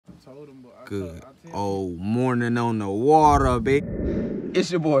Good old morning on the water, baby.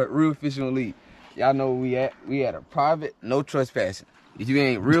 It's your boy, Real Fishing Elite. Y'all know where we at. We at a private, no trespassing. If you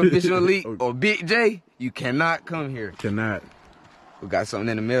ain't Real Fishing Elite or Big J, you cannot come here. Cannot. We got something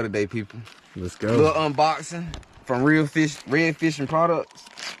in the mail today, people. Let's go. Little unboxing from Red Fishing Products.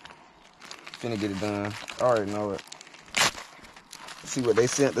 Finna get it done. I already know it. See what they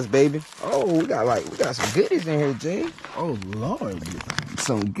sent us, baby. Oh, we got some goodies in here, Jay. Oh Lord.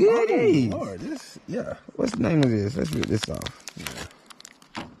 Some goodies. Oh Lord, this, yeah. What's the name of this? Let's get this off.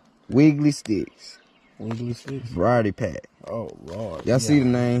 Yeah. Wiggly Sticks. Wiggly Sticks? Variety pack. Oh Lord. Y'all see the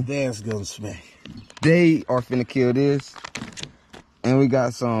name? That's gonna smack. They are finna kill this. And we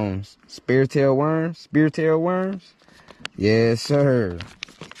got some speartail worms. Yes, sir.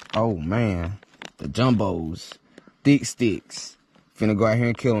 Oh man. The jumbos. Thick sticks. Finna go out here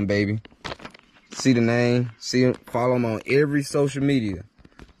and kill them, baby. See the name. See them. Follow them on every social media.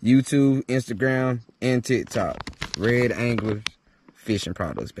 YouTube, Instagram, and TikTok. Red Anglers Fishing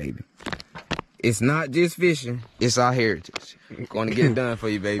Products, baby. It's not just fishing. It's our heritage. I'm going to get it done for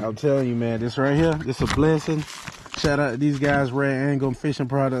you, baby. I'm telling you, man. This right here, this a blessing. Shout out to these guys, Red Angle Fishing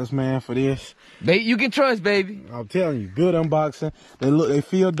Products, man, for this. You can trust, baby. I'm telling you, good unboxing. They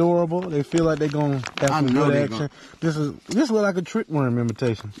feel adorable. They feel like they're gonna have some good action. This look like a trick worm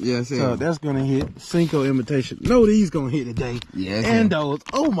imitation. Yes, sir. So that's gonna hit. Cinco imitation. No, these gonna hit today. Yes, and those.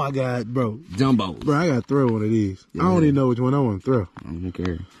 Oh my God, bro. Jumbos. Bro, I gotta throw one of these. Yeah. I don't even know which one I want to throw. I don't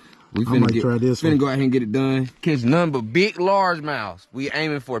care. I might try this one. Finna go out here and get it done. Catch none but big largemouths. We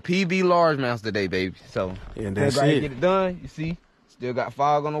aiming for PB largemouths today, baby. So and that's go out and get it done. You see, still got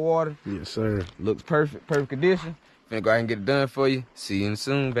fog on the water. Yes, sir. Looks perfect condition. Finna go out and get it done for you. See you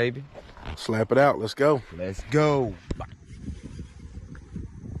soon, baby. Slap it out. Let's go. Let's go. Bye.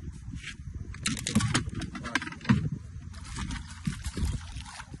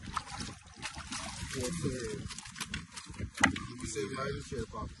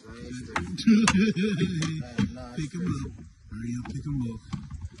 Pick him up. Hurry up, pick him up.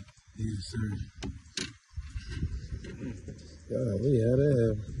 Yes, sir. God, we had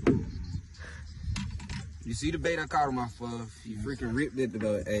that. You see the bait I caught on my fluff? You freaking ripped it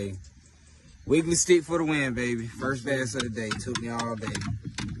to a wiggly stick for the win, baby. First bass of the day. Took me all day.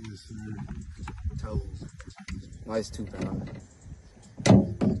 Yes, sir. Toes. Nice 2 pound.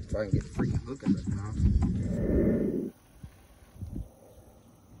 If I can get the freaking hook out of the mouth.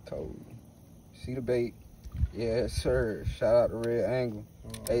 Toes. See the bait? Yes, sir. Shout out to Red Angle.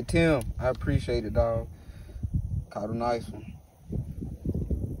 Hey, Tim, I appreciate it, dog. Caught a nice one.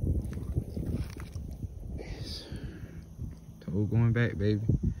 Yes. Toe going back, baby.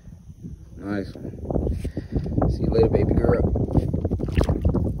 Nice one. See you later, baby girl.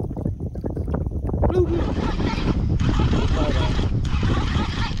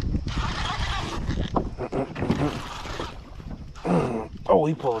 Oh,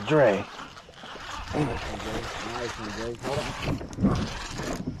 he pulled a drag. Nice one, Jay. Hold on.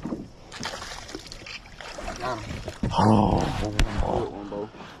 I got him. Oh.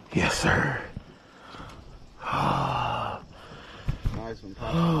 Yes, sir. Nice one,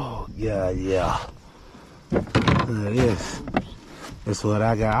 Pop. Oh, yeah. Look at this. That's what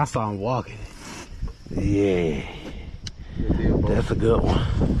I got. I saw him walking. Yeah. That's a good one.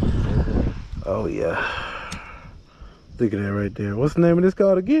 Oh, yeah. Look at that right there. What's the name of this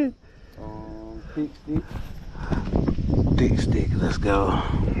called again? Thick stick. Thick stick. Let's go.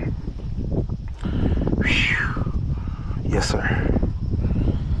 Whew. Yes, sir.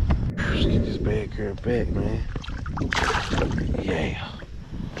 Let's get this bad girl back, man. Yeah.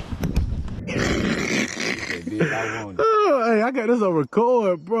 Oh, hey, I got this on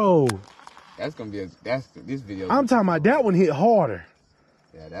record, bro. That's gonna be this video. I'm talking about that one hit harder.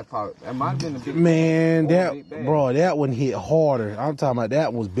 Yeah, that might have been a big man. That one hit harder. I'm talking about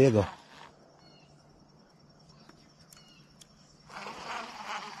that one was bigger.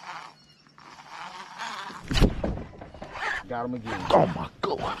 Got him again. Oh my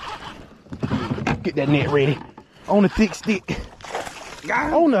God! Get that net ready. On the thick stick. Got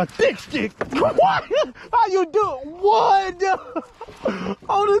him. On the thick stick. What? How you do? What?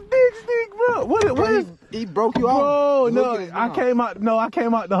 On the thick stick, bro. What is? He broke you off. Bro, no, I came out. No, I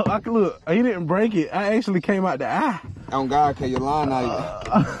came out the. Look, he didn't break it. I actually came out the eye. On God, can your line out?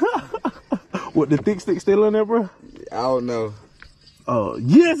 What, the thick stick still in there, bro? I don't know. Oh,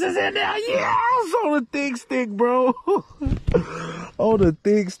 yes, it's in there. Yes, on the thick stick, bro. On the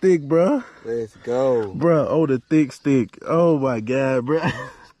thick stick, bro. Let's go. Bro, on the thick stick. Oh, my God, bro.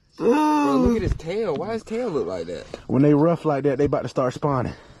 Bro, look at his tail. Why his tail look like that? When they rough like that, they about to start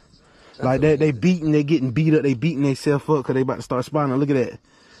spawning. That's like that, they getting beat up. They beating themselves up because they about to start spawning. Look at that.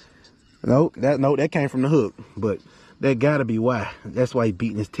 Nope, that came from the hook, but that gotta be why. That's why he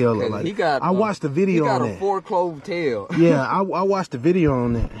beating his tail up like that. I watched the video on that. He got a 4-clove tail. Yeah, I watched the video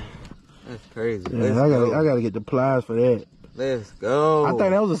on that. That's crazy. Yeah, I gotta get the pliers for that. Let's go. I think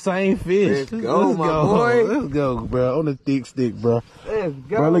that was the same fish. Let's go, my boy. Let's go, bro. On the thick stick, bro. Let's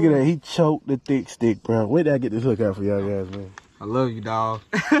go. Bro, look at that. He choked the thick stick, bro. Where did I get this hook out for y'all guys, man? I love you, dog.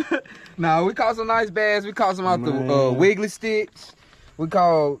 Nah, we caught some nice bass. We caught some out the wiggly sticks. We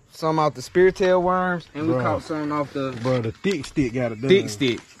caught some out the spear tail worms, and we caught some off the. Bro, the thick stick got it done. Thick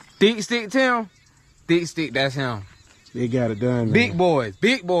stick, Tim. Thick stick, that's him. They got it done, man. Big boys,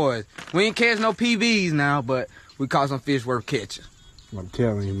 big boys. We ain't catch no PVs now, but we caught some fish worth catching. I'm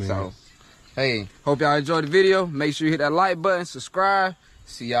telling you, man. So, hey, hope y'all enjoyed the video. Make sure you hit that like button, subscribe.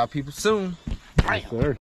 See y'all people soon. Yes, sir.